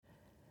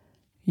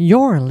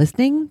You're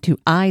listening to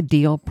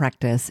Ideal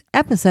Practice,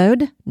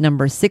 episode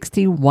number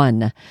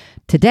 61.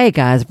 Today,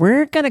 guys,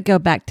 we're going to go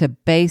back to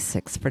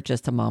basics for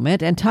just a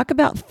moment and talk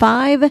about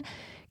 5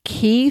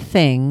 key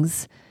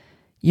things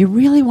you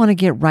really want to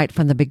get right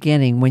from the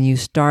beginning when you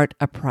start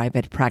a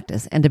private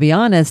practice. And to be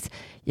honest,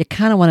 you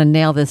kind of want to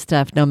nail this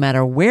stuff no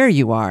matter where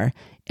you are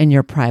in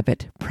your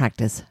private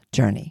practice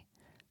journey.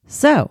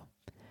 So,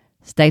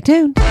 stay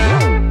tuned.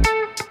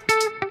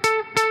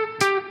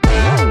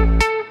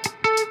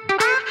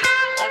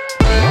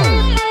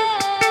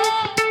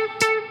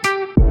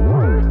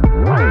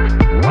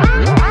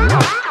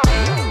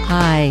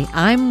 Hi,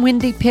 I'm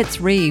Wendy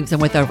Pitts-Reeves,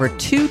 and with over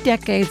 2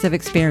 decades of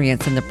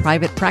experience in the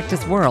private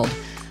practice world,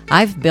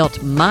 I've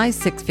built my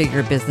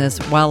 6-figure business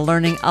while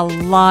learning a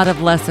lot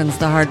of lessons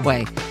the hard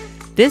way.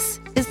 This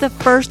is the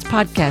first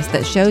podcast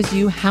that shows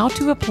you how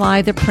to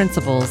apply the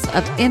principles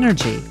of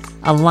energy,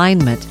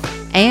 alignment,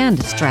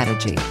 and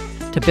strategy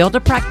to build a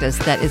practice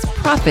that is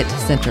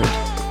profit-centered,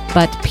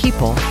 but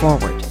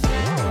people-forward.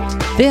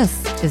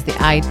 This is the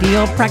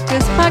Ideal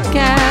Practice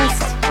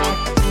Podcast.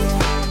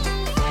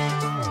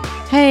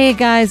 Hey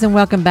guys, and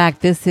welcome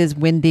back. This is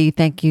Wendy.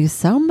 Thank you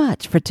so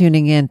much for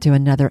tuning in to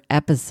another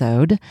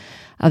episode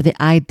of the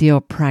Ideal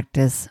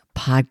Practice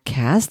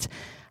Podcast.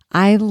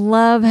 I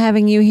love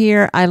having you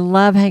here. I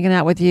love hanging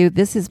out with you.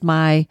 This is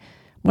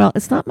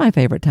it's not my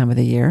favorite time of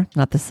the year,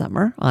 not the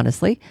summer,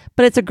 honestly,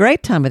 but it's a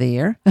great time of the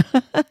year.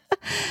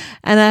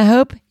 And I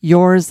hope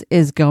yours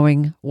is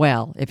going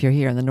well if you're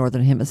here in the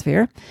Northern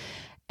Hemisphere.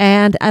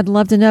 And I'd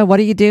love to know, what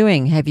are you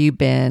doing? Have you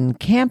been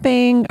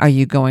camping? Are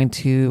you going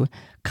to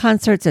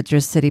concerts at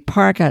your city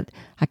park? I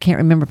can't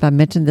remember if I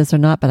mentioned this or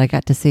not, but I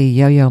got to see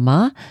Yo-Yo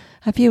Ma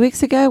a few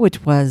weeks ago,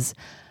 which was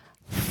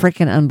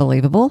freaking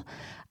unbelievable.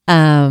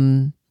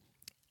 I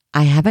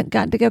haven't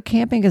gotten to go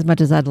camping as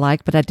much as I'd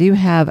like, but I do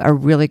have a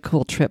really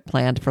cool trip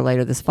planned for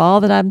later this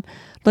fall that I'm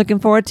looking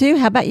forward to.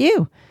 How about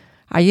you?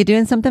 Are you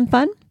doing something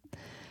fun?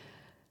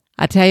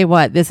 I tell you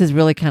what, this is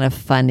really kind of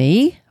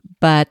funny,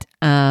 but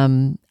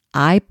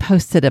I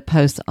posted a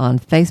post on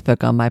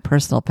Facebook on my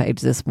personal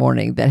page this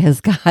morning that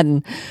has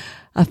gotten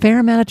a fair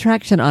amount of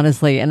traction,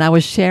 honestly. And I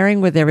was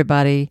sharing with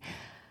everybody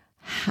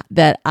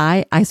that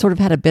I sort of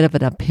had a bit of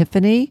an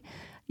epiphany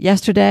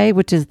yesterday,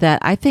 which is that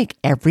I think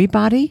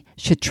everybody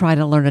should try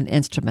to learn an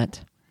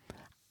instrument,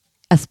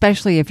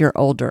 especially if you're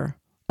older,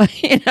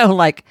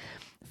 like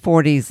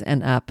 40s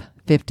and up,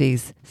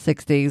 50s,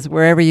 60s,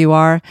 wherever you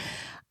are.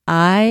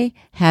 I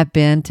have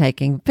been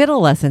taking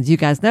fiddle lessons. You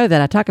guys know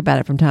that. I talk about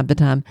it from time to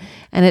time.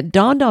 And it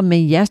dawned on me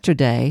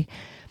yesterday,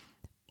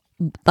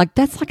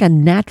 that's like a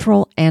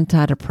natural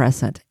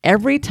antidepressant.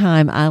 Every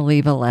time I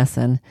leave a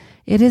lesson,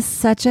 it is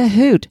such a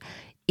hoot.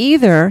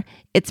 Either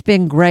it's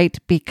been great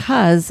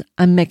because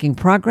I'm making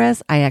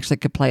progress. I actually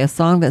could play a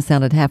song that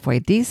sounded halfway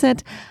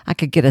decent. I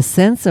could get a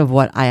sense of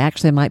what I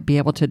actually might be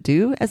able to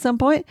do at some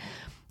point.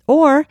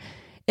 Or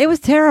it was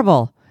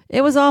terrible.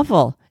 It was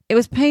awful. It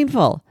was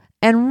painful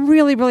and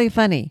really, really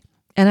funny.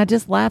 And I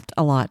just laughed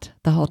a lot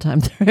the whole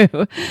time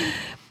through.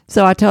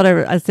 So I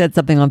said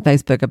something on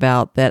Facebook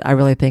about that. I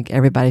really think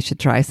everybody should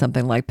try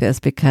something like this,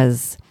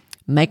 because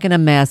making a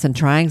mess and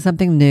trying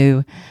something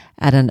new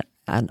at an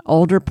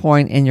older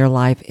point in your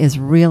life is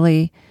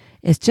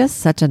just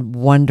such a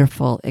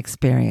wonderful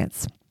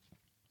experience.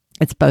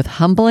 It's both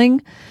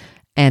humbling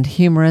and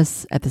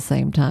humorous at the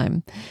same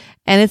time.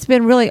 And it's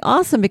been really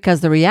awesome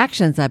because the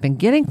reactions I've been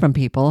getting from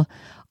people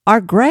are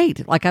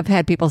great. Like, I've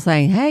had people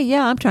saying, hey,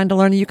 yeah, I'm trying to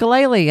learn the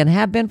ukulele and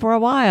have been for a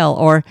while.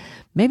 Or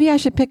maybe I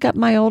should pick up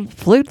my old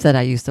flute that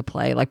I used to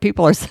play. Like,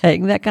 people are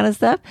saying that kind of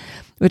stuff,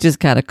 which is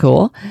kind of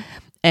cool.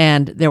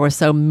 And there were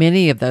so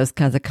many of those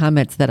kinds of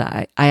comments that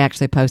I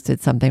actually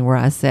posted something where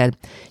I said,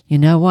 you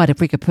know what,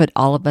 if we could put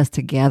all of us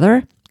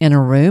together in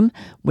a room,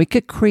 we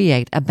could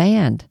create a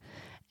band.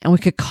 And we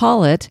could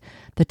call it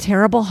the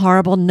Terrible,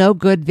 Horrible, No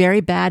Good,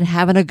 Very Bad,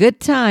 Having a Good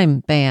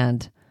Time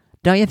Band.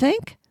 Don't you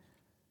think?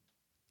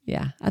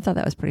 Yeah, I thought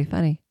that was pretty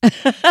funny.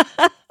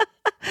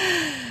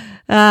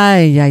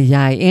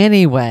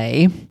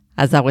 Anyway,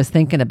 as I was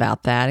thinking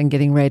about that and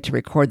getting ready to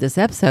record this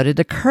episode, it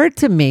occurred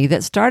to me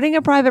that starting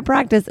a private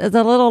practice is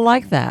a little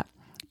like that.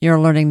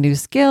 You're learning new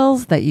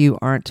skills that you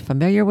aren't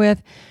familiar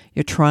with.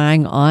 You're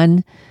trying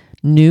on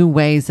new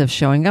ways of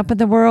showing up in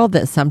the world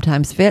that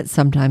sometimes fit,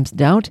 sometimes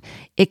don't.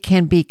 It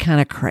can be kind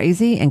of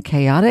crazy and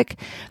chaotic.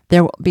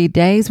 There will be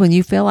days when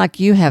you feel like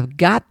you have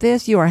got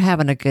this, you are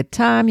having a good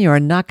time, you are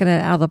knocking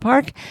it out of the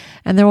park.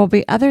 And there will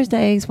be other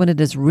days when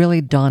it is really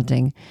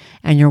daunting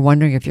and you're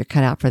wondering if you're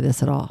cut out for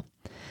this at all.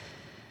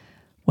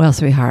 Well,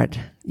 sweetheart,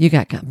 you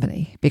got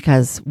company,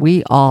 because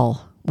we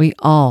all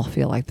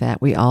feel like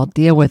that. We all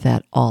deal with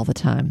that all the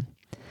time.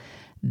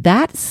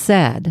 That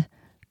said,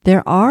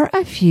 there are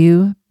a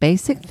few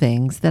basic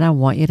things that I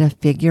want you to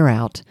figure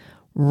out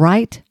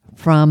right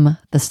from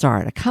the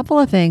start. A couple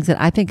of things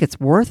that I think it's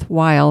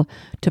worthwhile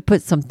to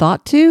put some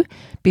thought to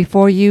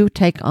before you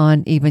take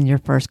on even your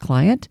first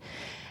client.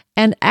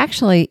 And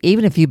actually,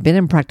 even if you've been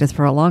in practice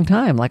for a long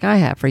time, like I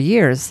have for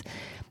years,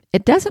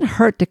 it doesn't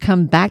hurt to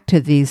come back to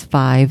these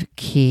 5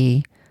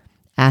 key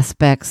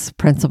aspects,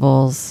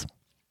 principles,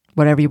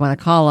 whatever you want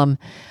to call them,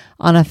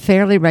 on a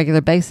fairly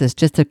regular basis,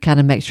 just to kind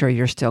of make sure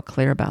you're still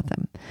clear about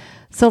them.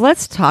 So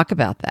let's talk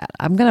about that.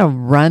 I'm going to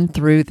run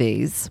through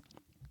these.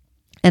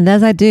 And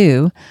as I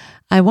do,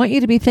 I want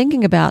you to be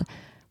thinking about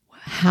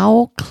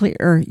how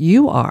clear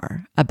you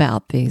are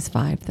about these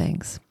 5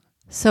 things.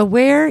 So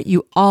where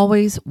you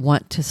always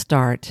want to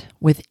start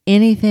with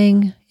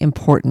anything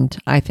important,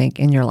 I think,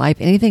 in your life,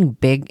 anything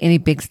big, any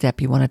big step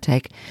you want to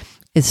take,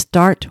 is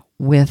start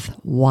with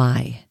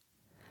why.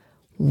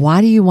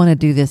 Why do you want to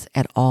do this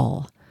at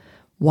all?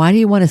 Why do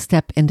you want to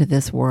step into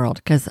this world?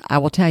 Because I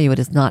will tell you, it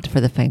is not for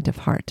the faint of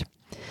heart.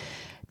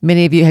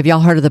 Many of you, have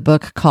y'all heard of the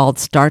book called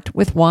Start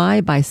With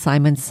Why by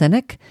Simon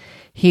Sinek?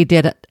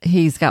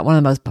 He's got one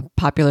of the most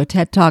popular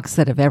TED Talks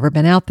that have ever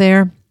been out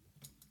there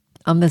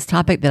on this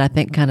topic that I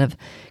think kind of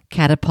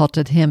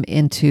catapulted him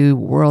into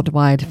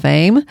worldwide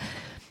fame.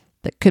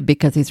 That could be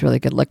because he's really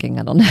good looking.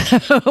 I don't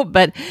know.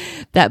 But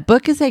that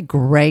book is a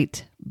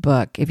great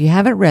book. If you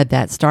haven't read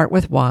that, Start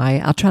With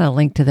Why. I'll try to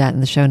link to that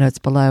in the show notes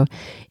below.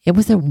 It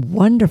was a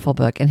wonderful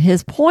book. And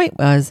his point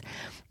was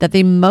that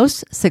the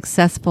most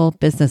successful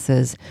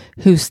businesses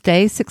who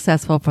stay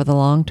successful for the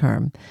long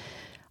term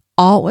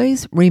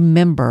always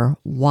remember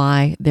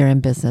why they're in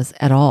business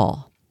at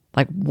all.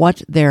 Like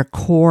what their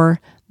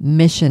core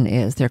mission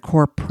is, their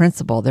core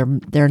principle,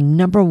 their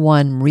number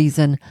one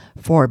reason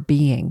for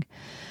being.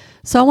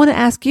 So I want to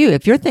ask you,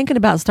 if you're thinking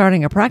about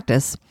starting a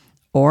practice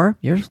or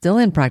you're still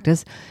in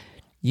practice,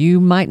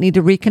 you might need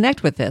to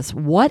reconnect with this.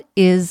 What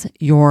is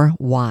your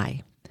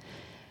why?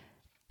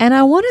 And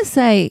I want to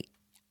say,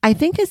 I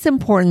think it's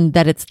important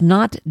that it's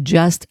not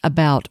just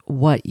about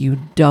what you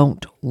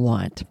don't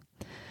want.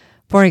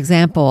 For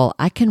example,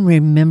 I can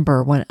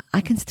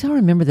still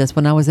remember this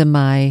when I was in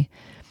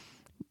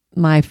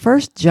my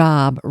first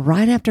job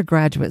right after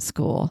graduate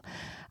school.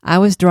 I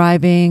was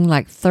driving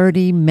like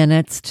 30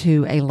 minutes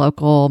to a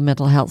local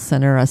mental health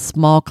center, a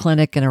small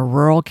clinic in a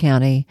rural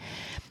county.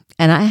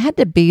 And I had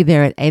to be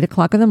there at 8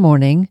 o'clock in the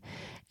morning.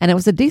 And it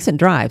was a decent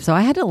drive. So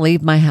I had to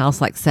leave my house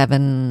like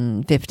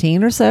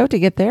 7:15 or so to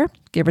get there,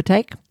 give or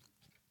take.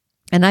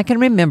 And I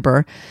can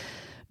remember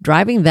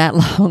driving that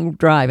long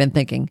drive and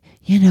thinking,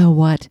 you know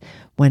what?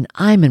 When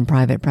I'm in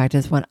private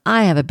practice, when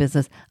I have a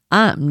business,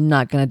 I'm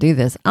not going to do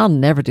this. I'll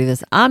never do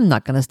this. I'm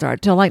not going to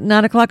start till like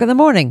 9 o'clock in the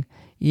morning.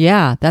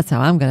 Yeah, that's how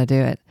I'm going to do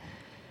it.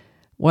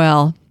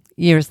 Well,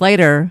 years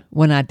later,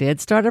 when I did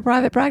start a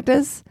private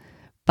practice,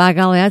 by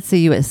golly, I'd see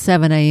you at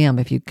 7 a.m.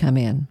 if you'd come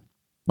in.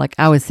 Like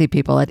I would see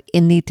people at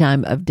any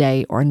time of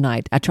day or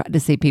night. I tried to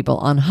see people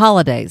on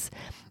holidays.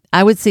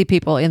 I would see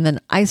people in an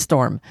ice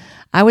storm.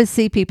 I would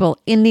see people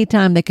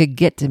anytime they could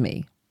get to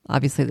me.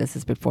 Obviously, this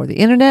is before the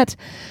internet,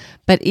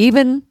 but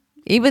even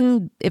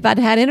if I'd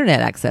had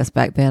internet access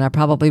back then, I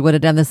probably would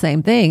have done the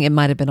same thing. It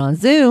might have been on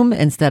Zoom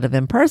instead of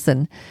in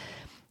person.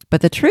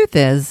 But the truth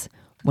is,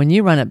 when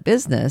you run a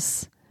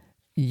business,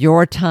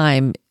 your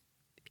time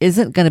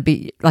isn't going to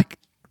be like,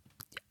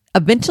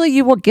 eventually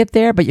you will get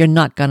there, but you're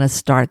not going to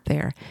start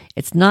there.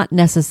 It's not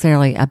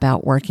necessarily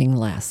about working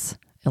less,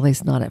 at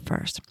least not at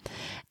first.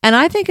 And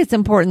I think it's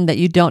important that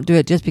you don't do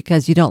it just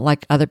because you don't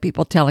like other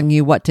people telling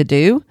you what to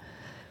do.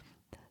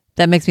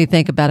 That makes me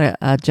think about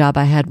a job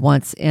I had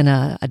once in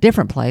a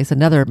different place,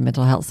 another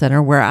mental health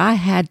center, where I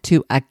had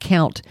to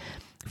account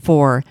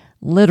for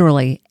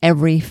literally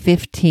every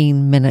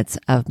 15 minutes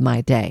of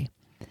my day.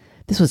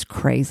 This was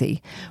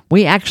crazy.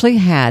 We actually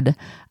had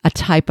a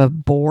type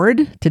of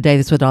board. Today,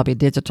 this would all be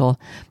digital.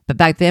 But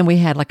back then, we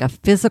had like a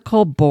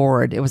physical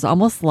board. It was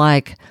almost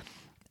like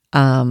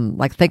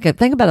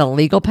think about a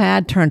legal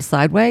pad turned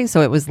sideways.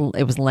 So it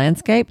was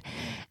landscaped.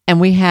 And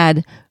we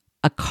had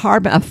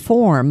a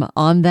form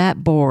on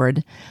that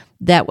board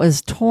that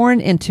was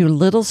torn into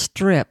little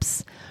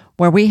strips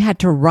where we had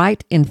to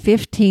write in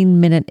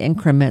 15-minute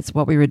increments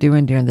what we were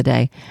doing during the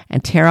day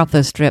and tear off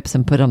those strips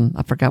and put them,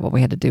 I forgot what we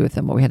had to do with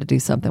them, but we had to do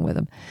something with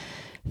them.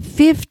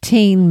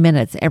 15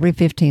 minutes, every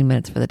 15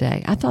 minutes for the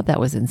day. I thought that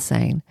was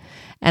insane.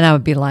 And I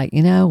would be like,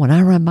 when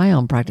I run my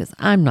own practice,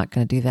 I'm not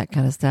going to do that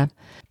kind of stuff.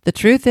 The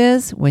truth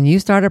is, when you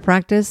start a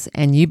practice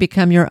and you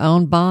become your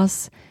own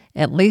boss,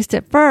 at least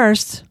at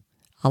first,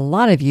 a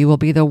lot of you will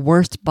be the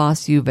worst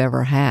boss you've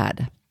ever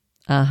had.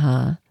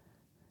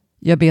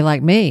 You'll be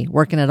like me,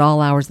 working at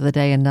all hours of the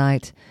day and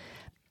night.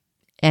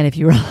 And if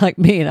you're like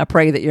me, and I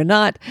pray that you're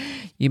not,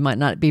 you might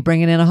not be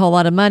bringing in a whole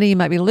lot of money. You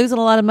might be losing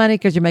a lot of money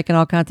because you're making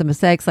all kinds of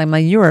mistakes. I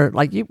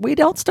mean, we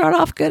don't start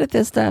off good at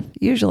this stuff,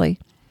 usually.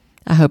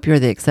 I hope you're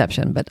the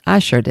exception, but I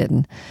sure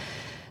didn't.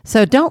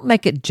 So don't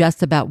make it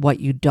just about what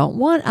you don't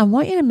want. I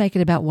want you to make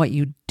it about what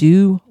you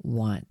do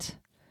want.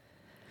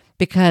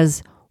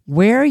 Because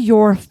where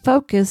your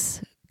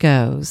focus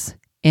goes,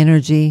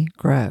 energy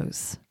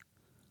grows.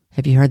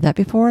 Have you heard that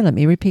before? Let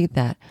me repeat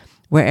that.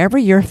 Wherever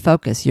your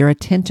focus, your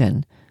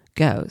attention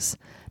goes,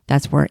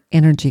 that's where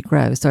energy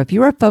grows. So if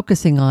you are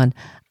focusing on,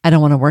 I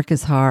don't want to work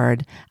as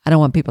hard, I don't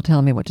want people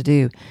telling me what to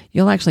do,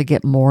 you'll actually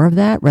get more of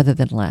that rather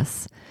than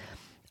less.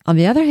 On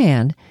the other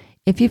hand,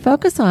 if you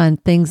focus on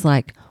things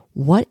like,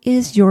 what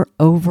is your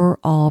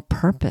overall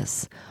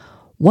purpose?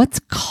 What's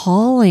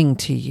calling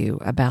to you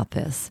about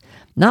this?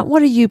 Not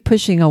what are you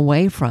pushing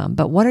away from,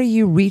 but what are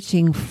you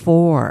reaching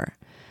for?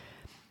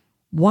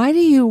 Why do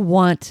you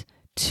want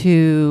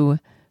to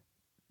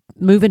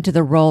move into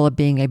the role of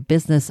being a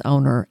business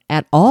owner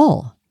at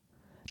all?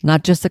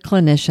 Not just a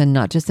clinician,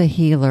 not just a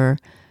healer.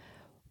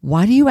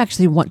 Why do you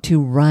actually want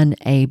to run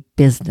a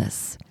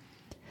business?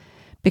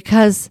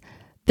 Because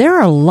there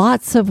are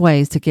lots of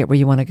ways to get where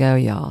you want to go,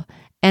 y'all.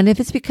 And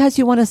if it's because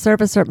you want to serve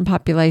a certain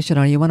population,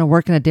 or you want to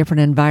work in a different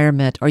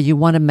environment, or you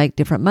want to make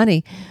different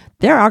money,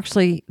 there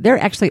actually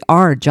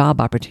are job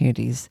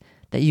opportunities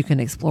that you can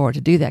explore to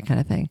do that kind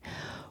of thing.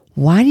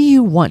 Why do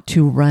you want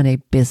to run a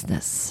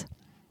business?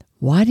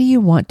 Why do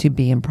you want to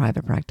be in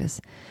private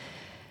practice?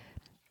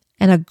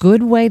 And a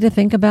good way to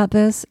think about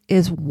this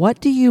is,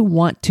 what do you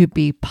want to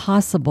be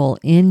possible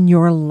in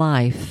your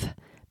life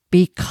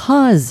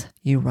because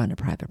you run a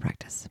private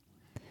practice?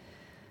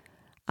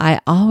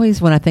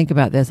 When I think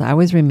about this, I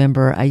always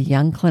remember a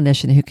young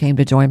clinician who came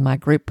to join my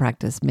group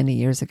practice many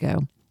years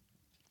ago,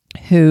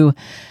 who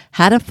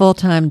had a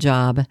full-time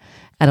job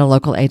at a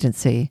local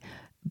agency,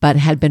 but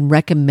had been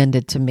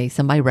recommended to me.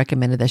 Somebody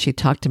recommended that she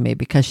talk to me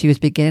because she was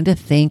beginning to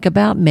think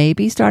about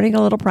maybe starting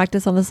a little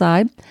practice on the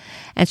side.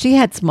 And she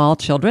had small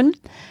children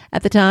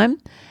at the time.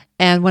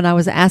 And when I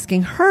was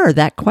asking her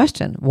that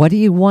question, what do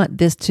you want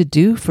this to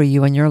do for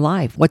you in your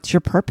life? What's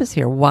your purpose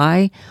here?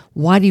 Why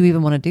do you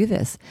even want to do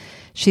this?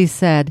 She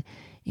said,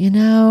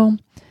 it's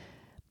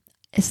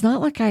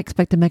not like I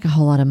expect to make a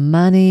whole lot of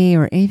money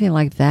or anything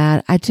like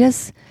that. I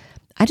just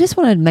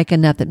want to make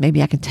enough that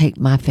maybe I can take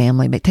my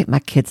family, take my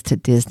kids to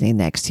Disney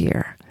next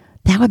year.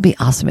 That would be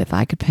awesome if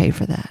I could pay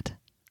for that.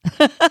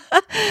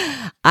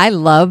 I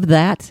love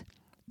that.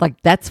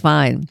 Like, that's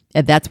fine.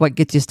 If that's what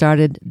gets you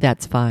started,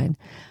 that's fine.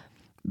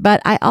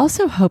 But I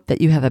also hope that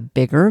you have a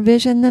bigger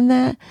vision than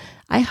that.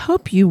 I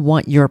hope you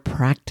want your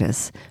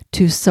practice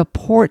to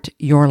support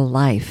your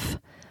life,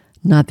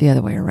 not the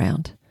other way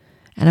around.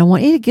 And I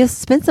want you to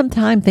spend some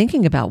time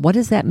thinking about, what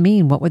does that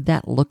mean? What would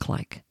that look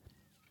like?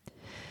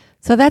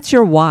 So that's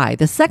your why.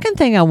 The second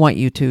thing I want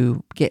you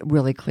to get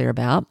really clear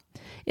about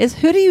is,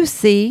 who do you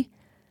see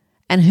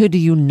and who do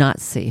you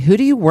not see? Who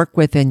do you work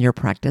with in your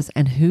practice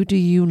and who do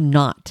you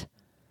not?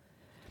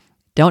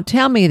 Don't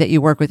tell me that you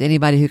work with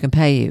anybody who can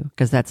pay you,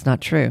 because that's not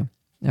true.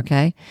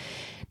 Okay.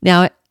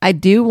 Now, I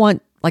do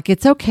want,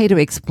 it's okay to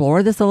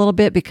explore this a little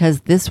bit,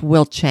 because this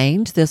will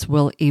change. This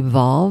will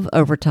evolve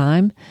over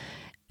time.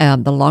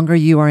 The longer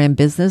you are in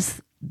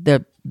business,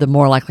 the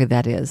more likely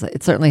that is.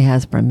 It certainly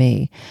has for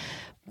me.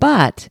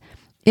 But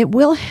it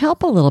will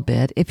help a little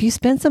bit if you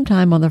spend some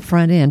time on the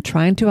front end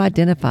trying to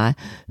identify,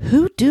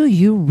 who do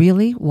you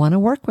really want to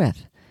work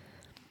with?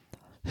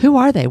 Who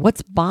are they?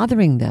 What's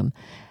bothering them?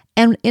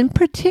 And in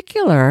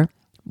particular,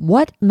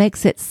 what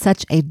makes it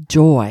such a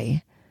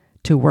joy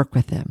to work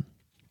with them?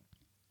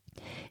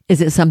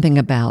 Is it something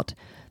about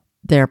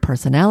their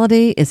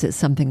personality? Is it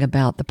something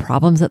about the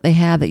problems that they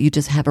have that you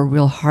just have a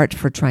real heart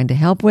for trying to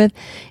help with?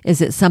 Is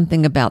it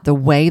something about the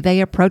way they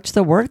approach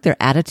the work, their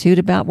attitude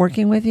about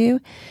working with you?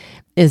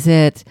 Is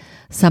it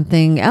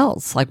something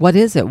else? What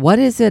is it? What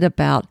is it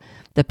about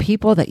the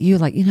people that you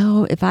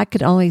if I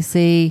could only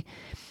see,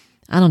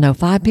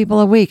 5 people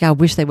a week, I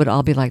wish they would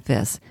all be like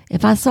this.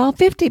 If I saw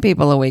 50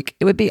 people a week,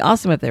 it would be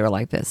awesome if they were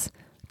like this.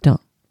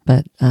 Don't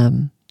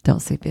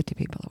see 50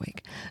 people a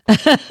week.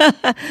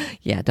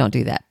 Yeah, don't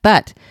do that.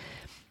 But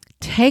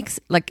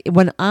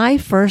when I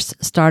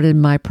first started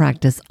my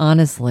practice,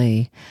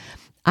 honestly,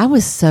 I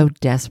was so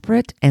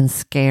desperate and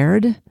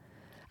scared.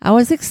 I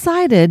was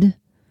excited.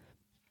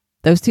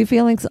 Those two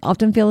feelings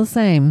often feel the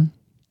same.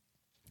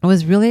 I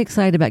was really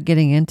excited about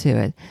getting into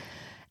it.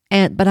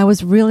 But I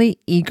was really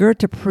eager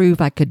to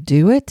prove I could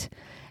do it.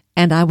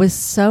 And I was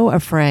so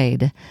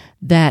afraid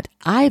that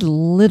I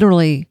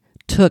literally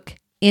took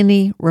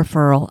any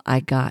referral I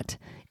got.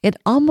 It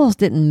almost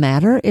didn't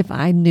matter if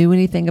I knew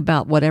anything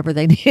about whatever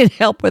they needed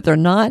help with or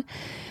not.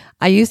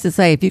 I used to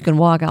say, if you can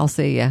walk, I'll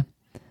see you.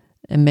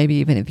 And maybe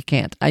even if you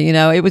can't.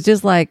 It was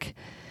just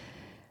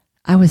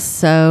I was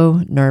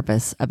so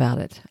nervous about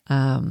it,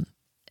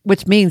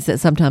 which means that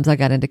sometimes I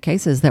got into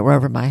cases that were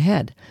over my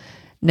head.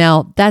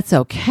 Now, that's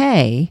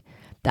okay.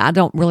 I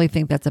don't really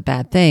think that's a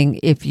bad thing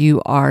if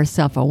you are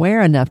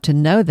self-aware enough to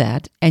know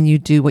that and you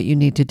do what you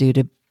need to do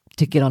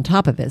to get on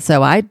top of it.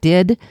 So I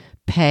did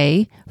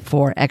pay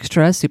for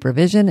extra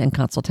supervision and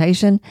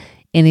consultation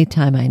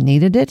anytime I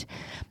needed it.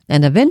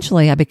 And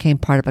eventually I became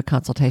part of a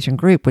consultation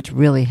group, which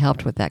really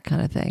helped with that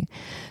kind of thing.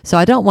 So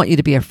I don't want you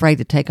to be afraid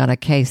to take on a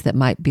case that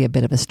might be a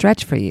bit of a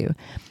stretch for you.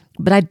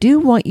 But I do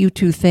want you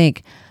to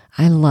think,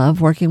 I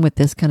love working with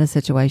this kind of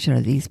situation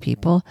or these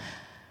people.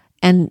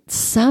 And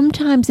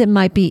sometimes it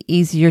might be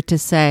easier to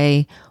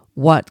say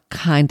what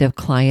kind of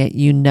client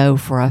you know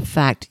for a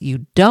fact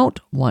you don't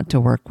want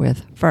to work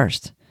with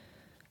first.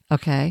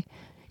 Okay?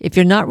 If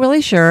you're not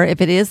really sure,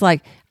 if it is I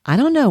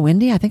don't know,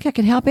 Wendy, I think I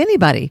could help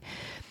anybody.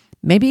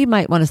 Maybe you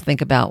might want to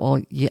think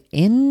about,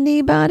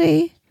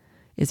 anybody?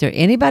 Is there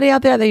anybody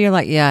out there that you're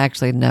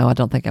actually, no, I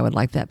don't think I would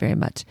like that very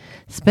much.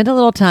 Spend a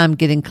little time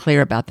getting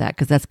clear about that,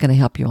 because that's going to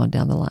help you on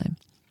down the line.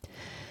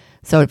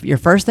 So if your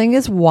first thing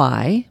is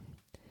why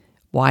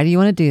do you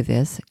want to do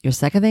this? Your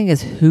second thing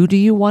is who do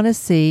you want to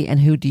see and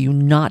who do you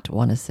not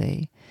want to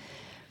see?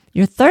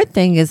 Your third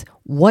thing is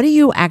what do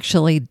you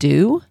actually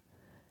do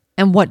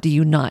and what do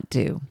you not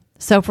do?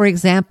 So for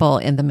example,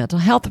 in the mental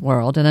health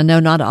world, and I know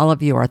not all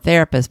of you are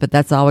therapists, but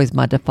that's always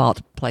my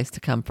default place to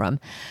come from.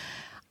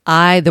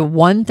 The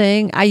one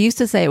thing, I used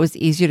to say it was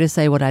easier to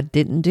say what I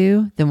didn't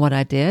do than what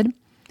I did.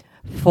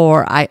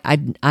 I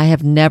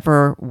have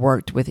never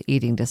worked with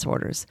eating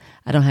disorders.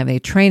 I don't have any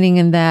training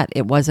in that.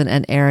 It wasn't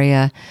an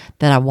area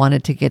that I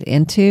wanted to get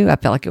into. I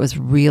felt like it was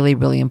really,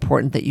 really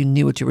important that you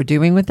knew what you were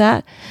doing with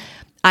that.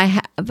 I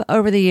have,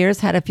 over the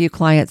years, had a few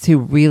clients who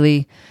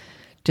really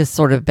just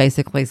sort of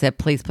basically said,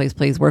 please, please,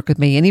 please work with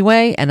me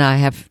anyway. And I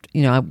have,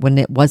 when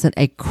it wasn't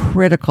a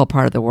critical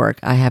part of the work,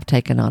 I have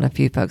taken on a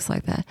few folks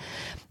like that.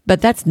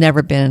 But that's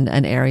never been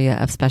an area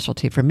of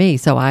specialty for me.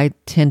 So I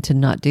tend to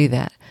not do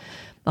that.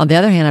 On the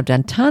other hand, I've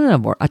done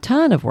a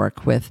ton of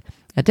work with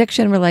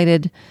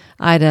addiction-related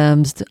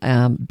items.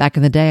 Back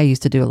in the day, I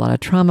used to do a lot of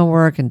trauma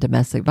work and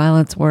domestic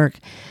violence work.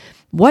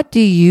 What do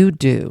you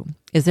do?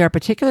 Is there a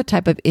particular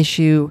type of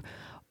issue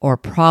or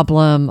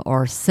problem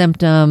or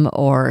symptom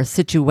or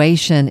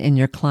situation in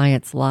your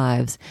clients'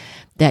 lives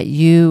that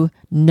you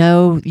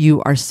know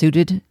you are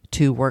suited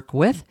to work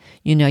with,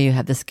 you know you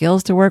have the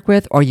skills to work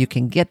with, or you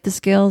can get the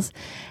skills,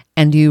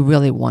 and you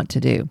really want to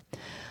do?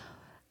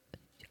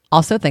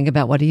 Also think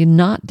about what do you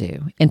not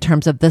do in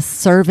terms of the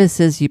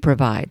services you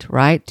provide,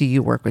 right? Do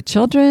you work with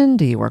children?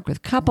 Do you work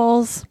with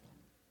couples?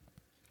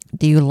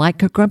 Do you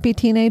like grumpy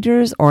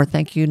teenagers or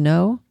thank you,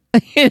 no?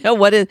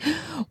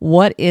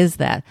 What is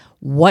that?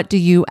 What do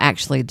you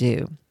actually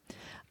do?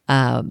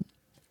 A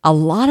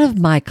lot of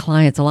my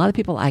clients, a lot of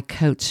people I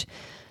coach,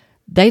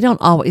 they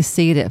don't always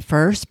see it at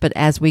first, but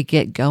as we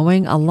get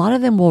going, a lot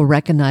of them will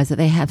recognize that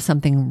they have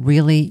something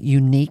really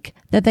unique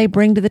that they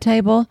bring to the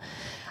table.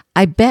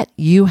 I bet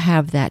you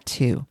have that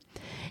too.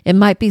 It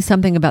might be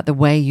something about the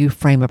way you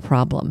frame a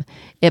problem.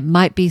 It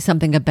might be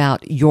something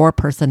about your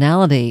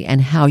personality and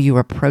how you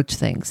approach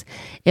things.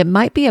 It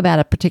might be about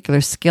a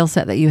particular skill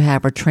set that you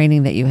have or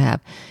training that you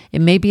have.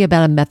 It may be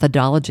about a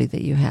methodology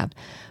that you have.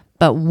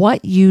 But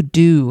what you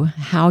do,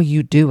 how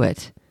you do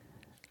it,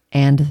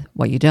 and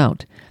what you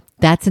don't,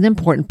 that's an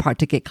important part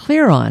to get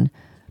clear on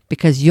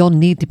because you'll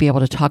need to be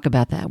able to talk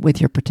about that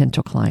with your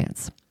potential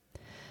clients.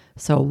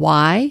 So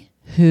why,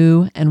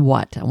 who, and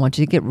what? I want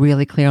you to get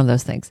really clear on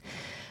those things.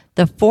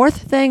 The fourth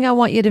thing I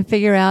want you to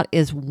figure out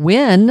is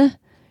when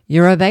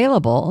you're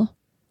available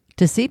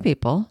to see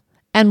people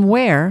and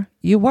where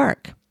you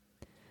work.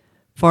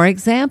 For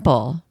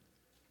example,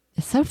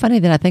 it's so funny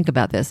that I think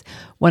about this.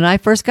 When I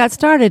first got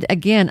started,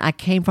 again, I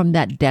came from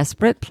that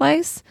desperate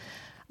place.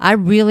 I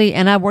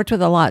worked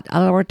a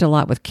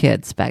lot with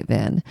kids back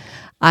then.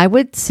 I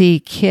would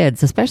see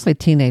kids, especially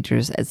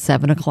teenagers, at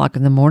 7:00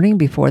 in the morning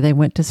before they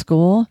went to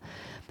school.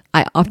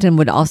 I often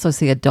would also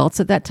see adults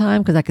at that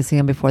time because I could see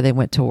them before they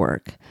went to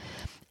work.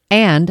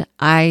 And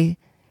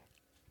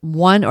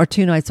 1 or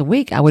 2 nights a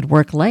week, I would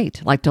work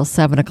late, like till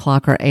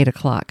 7:00 or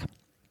 8:00,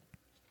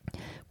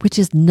 which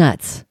is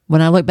nuts.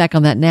 When I look back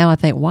on that now, I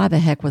think, why the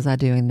heck was I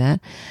doing that?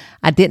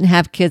 I didn't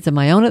have kids of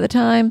my own at the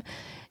time.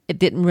 It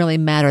didn't really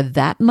matter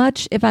that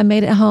much if I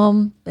made it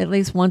home at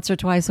least once or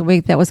twice a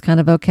week. That was kind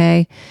of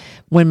okay.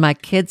 When my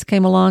kids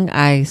came along,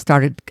 I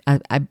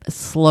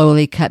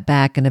slowly cut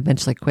back and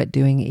eventually quit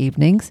doing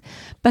evenings.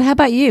 But how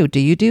about you? Do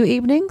you do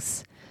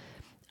evenings?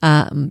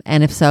 And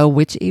if so,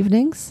 which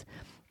evenings?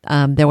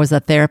 There was a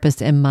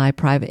therapist in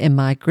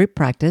my group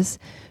practice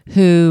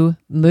who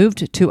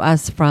moved to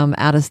us from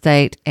out of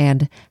state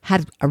and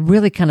had a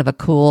really kind of a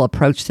cool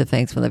approach to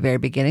things from the very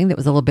beginning that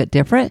was a little bit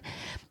different.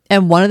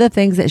 And one of the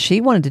things that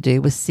she wanted to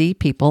do was see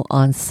people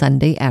on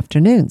Sunday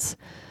afternoons.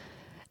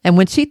 And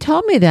when she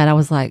told me that, I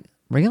was like,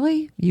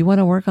 really? You want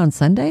to work on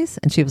Sundays?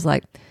 And she was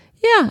like,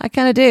 yeah, I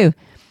kind of do.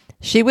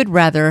 She would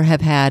rather have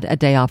had a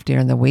day off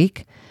during the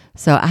week.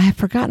 So I have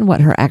forgotten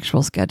what her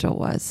actual schedule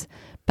was,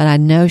 but I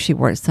know she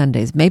worked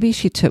Sundays. Maybe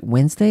she took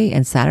Wednesday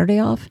and Saturday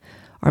off,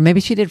 or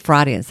maybe she did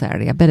Friday and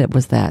Saturday. I bet it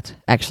was that,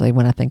 actually,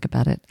 when I think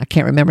about it. I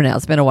can't remember now.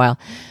 It's been a while.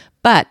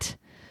 But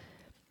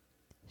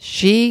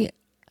she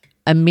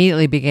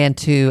immediately began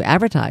to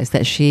advertise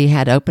that she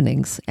had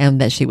openings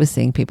and that she was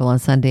seeing people on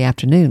Sunday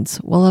afternoons.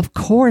 Well, of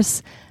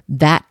course,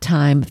 that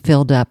time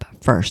filled up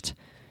first.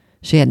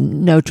 She had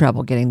no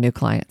trouble getting new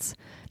clients.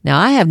 Now,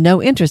 I have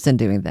no interest in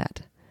doing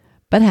that.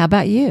 But how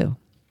about you?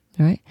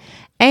 All right.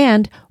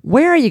 And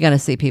where are you going to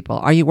see people?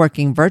 Are you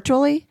working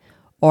virtually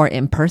or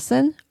in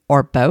person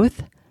or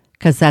both?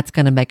 Because that's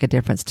going to make a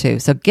difference too.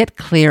 So get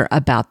clear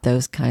about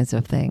those kinds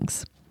of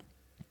things.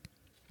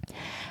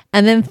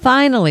 And then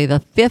finally,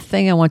 the fifth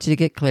thing I want you to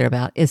get clear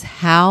about is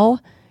how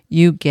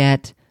you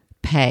get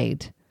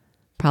paid.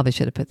 Probably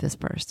should have put this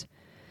first.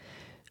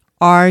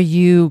 Are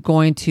you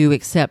going to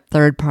accept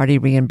third-party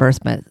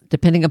reimbursement?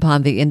 Depending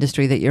upon the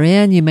industry that you're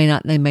in,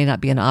 they may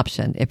not be an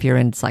option. If you're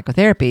in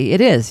psychotherapy,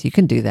 it is. You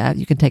can do that.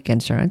 You can take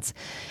insurance.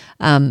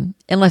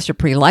 Unless you're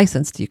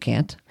pre-licensed, you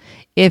can't.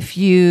 If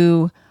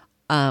you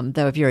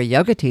Though if you're a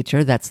yoga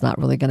teacher, that's not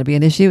really going to be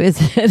an issue, is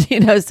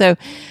it? So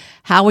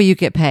how will you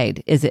get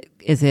paid? Is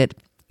it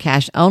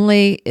cash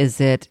only?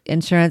 Is it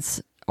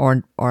insurance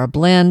or a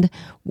blend?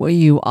 Will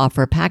you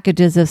offer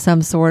packages of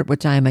some sort,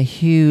 which I am a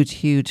huge,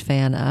 huge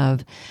fan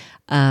of?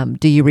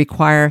 Do you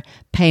require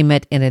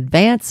payment in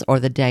advance or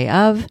the day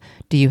of?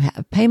 Do you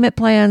have payment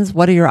plans?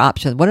 What are your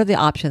options? What are the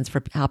options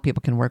for how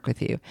people can work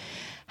with you?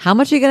 How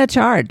much are you going to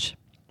charge?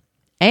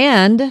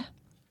 And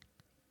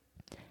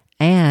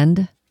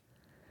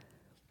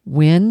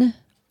when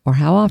or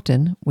how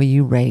often will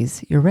you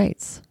raise your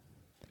rates?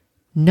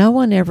 No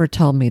one ever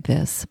told me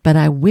this, but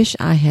I wish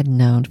I had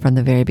known from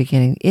the very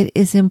beginning. It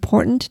is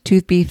important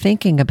to be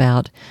thinking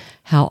about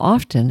how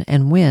often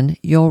and when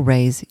you'll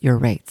raise your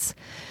rates.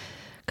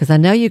 Because I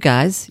know you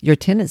guys, your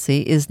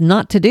tendency is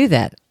not to do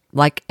that,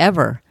 like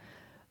ever.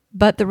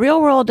 But the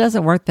real world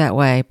doesn't work that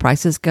way.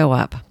 Prices go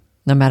up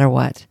no matter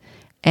what.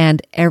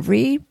 And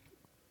every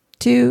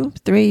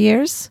 2-3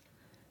 years,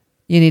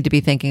 you need to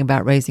be thinking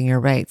about raising your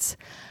rates.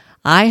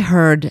 I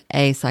heard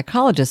a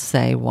psychologist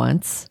say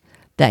once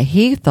that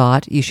he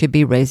thought you should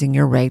be raising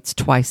your rates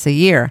twice a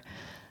year.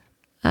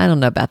 I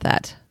don't know about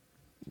that.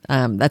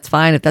 That's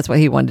fine if that's what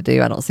he wanted to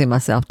do. I don't see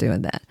myself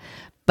doing that.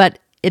 But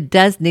it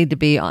does need to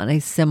be on a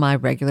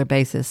semi-regular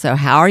basis. So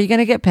how are you going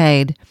to get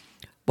paid?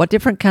 What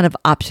different kind of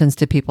options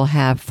do people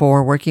have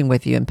for working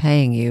with you and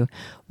paying you?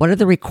 What are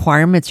the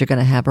requirements you're going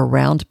to have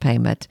around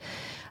payment?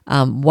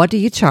 What do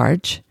you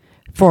charge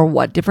for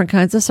what different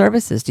kinds of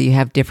services? Do you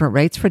have different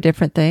rates for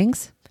different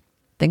things?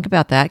 Think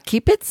about that.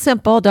 Keep it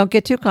simple. Don't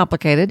get too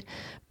complicated,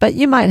 but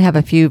you might have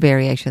a few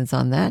variations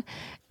on that.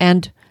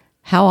 And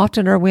how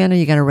often or when are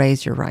you going to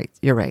raise your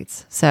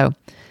rates? So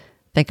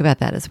think about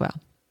that as well.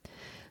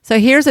 So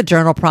here's a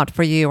journal prompt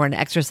for you or an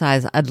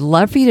exercise. I'd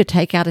love for you to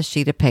take out a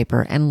sheet of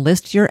paper and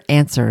list your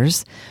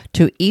answers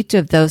to each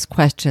of those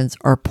questions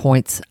or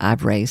points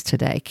I've raised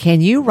today. Can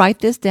you write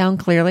this down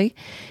clearly?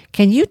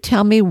 Can you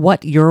tell me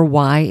what your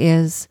why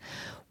is?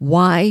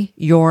 Why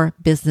your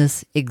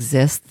business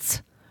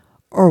exists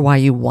or why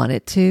you want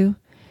it to,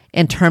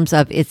 in terms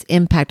of its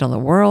impact on the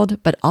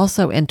world, but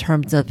also in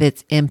terms of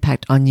its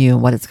impact on you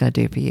and what it's going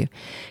to do for you.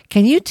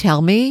 Can you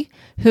tell me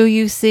who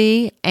you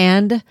see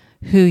and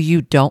who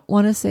you don't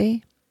want to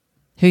see,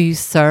 who you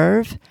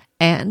serve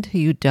and who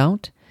you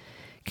don't?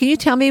 Can you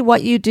tell me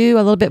what you do, a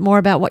little bit more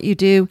about what you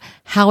do,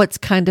 how it's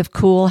kind of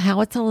cool,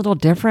 how it's a little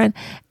different,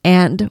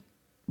 and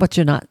what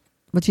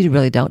you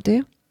really don't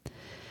do?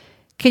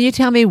 Can you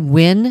tell me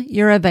when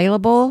you're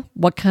available,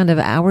 what kind of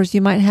hours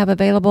you might have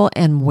available,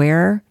 and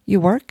where you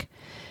work?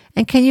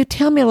 And can you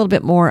tell me a little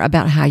bit more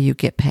about how you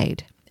get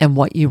paid and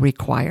what you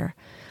require?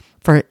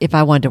 For if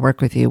I wanted to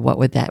work with you, what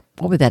would that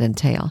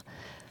entail?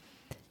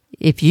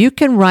 If you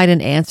can write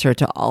an answer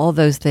to all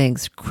those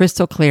things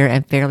crystal clear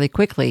and fairly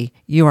quickly,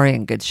 you are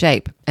in good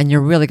shape, and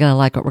you're really going to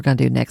like what we're going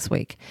to do next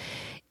week.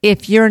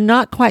 If you're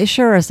not quite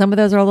sure, some of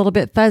those are a little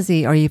bit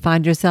fuzzy, or you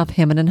find yourself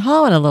hemming and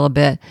hawing a little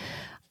bit,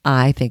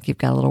 I think you've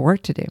got a little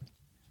work to do.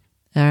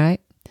 All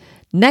right.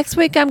 Next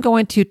week, I'm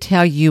going to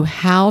tell you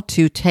how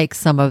to take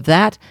some of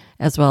that,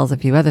 as well as a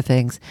few other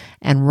things,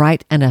 and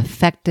write an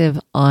effective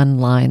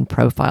online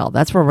profile.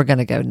 That's where we're going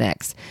to go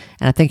next.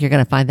 And I think you're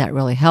going to find that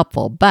really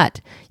helpful.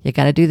 But you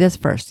got to do this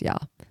first,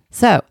 y'all.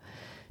 So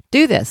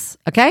do this,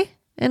 okay?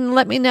 And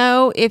let me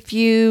know if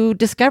you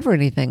discover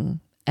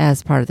anything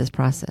as part of this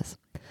process.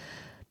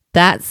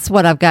 That's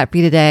what I've got for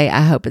you today.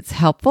 I hope it's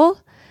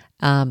helpful.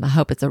 I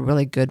hope it's a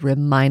really good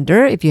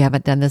reminder if you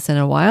haven't done this in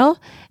a while.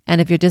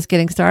 And if you're just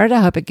getting started,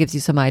 I hope it gives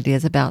you some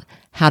ideas about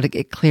how to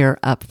get clear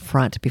up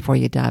front before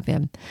you dive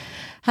in.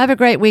 Have a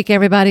great week,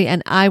 everybody,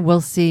 and I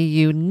will see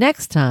you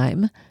next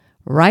time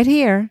right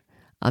here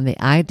on the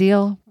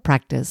Ideal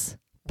Practice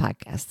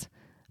Podcast.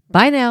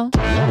 Bye now.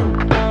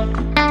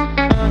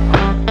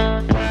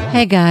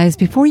 Hey, guys,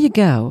 before you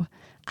go,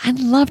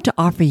 I'd love to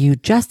offer you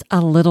just a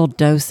little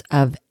dose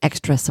of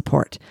extra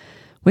support.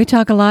 We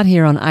talk a lot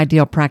here on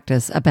Ideal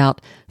Practice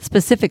about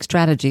specific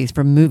strategies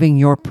for moving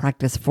your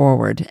practice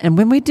forward. And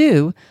when we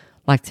do,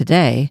 like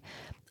today,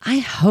 I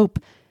hope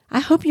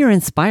you're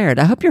inspired.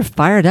 I hope you're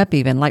fired up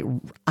even. Like,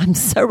 I'm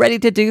so ready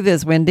to do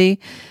this, Wendy.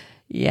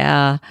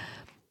 Yeah.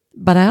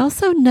 But I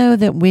also know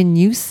that when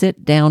you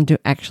sit down to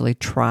actually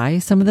try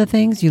some of the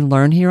things you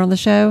learn here on the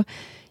show,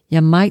 you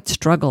might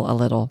struggle a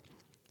little.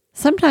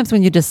 Sometimes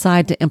when you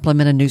decide to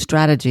implement a new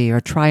strategy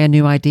or try a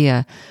new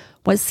idea,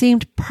 what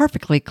seemed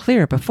perfectly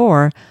clear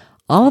before,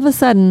 all of a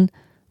sudden,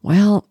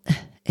 well,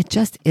 it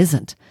just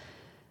isn't.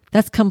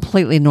 That's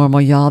completely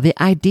normal, y'all. The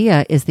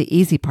idea is the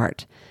easy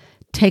part.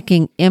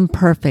 Taking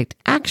imperfect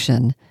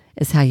action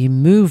is how you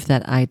move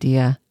that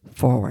idea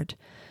forward.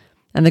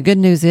 And the good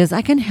news is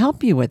I can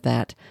help you with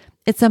that.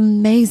 It's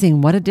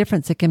amazing what a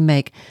difference it can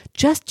make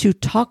just to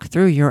talk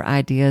through your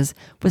ideas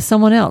with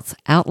someone else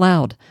out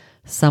loud,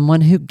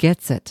 someone who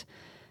gets it.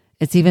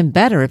 It's even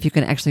better if you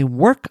can actually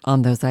work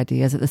on those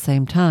ideas at the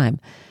same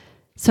time.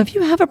 So if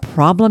you have a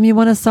problem you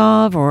want to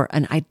solve or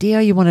an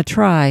idea you want to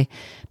try,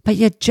 but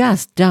you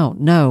just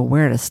don't know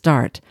where to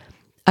start,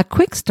 a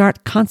quick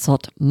start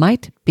consult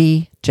might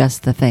be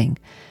just the thing.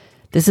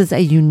 This is a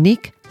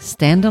unique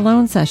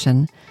standalone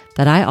session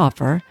that I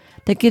offer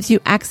that gives you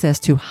access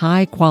to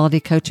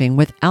high-quality coaching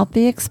without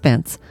the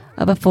expense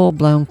of a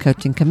full-blown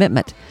coaching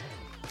commitment.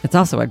 It's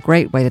also a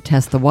great way to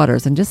test the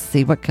waters and just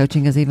see what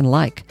coaching is even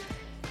like.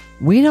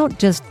 We don't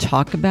just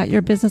talk about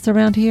your business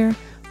around here,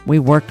 we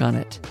work on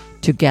it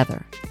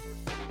together.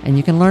 And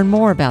you can learn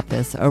more about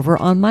this over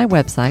on my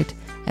website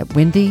at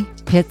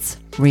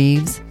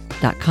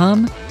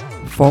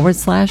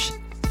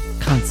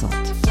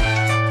wendypittsreeves.com/consult.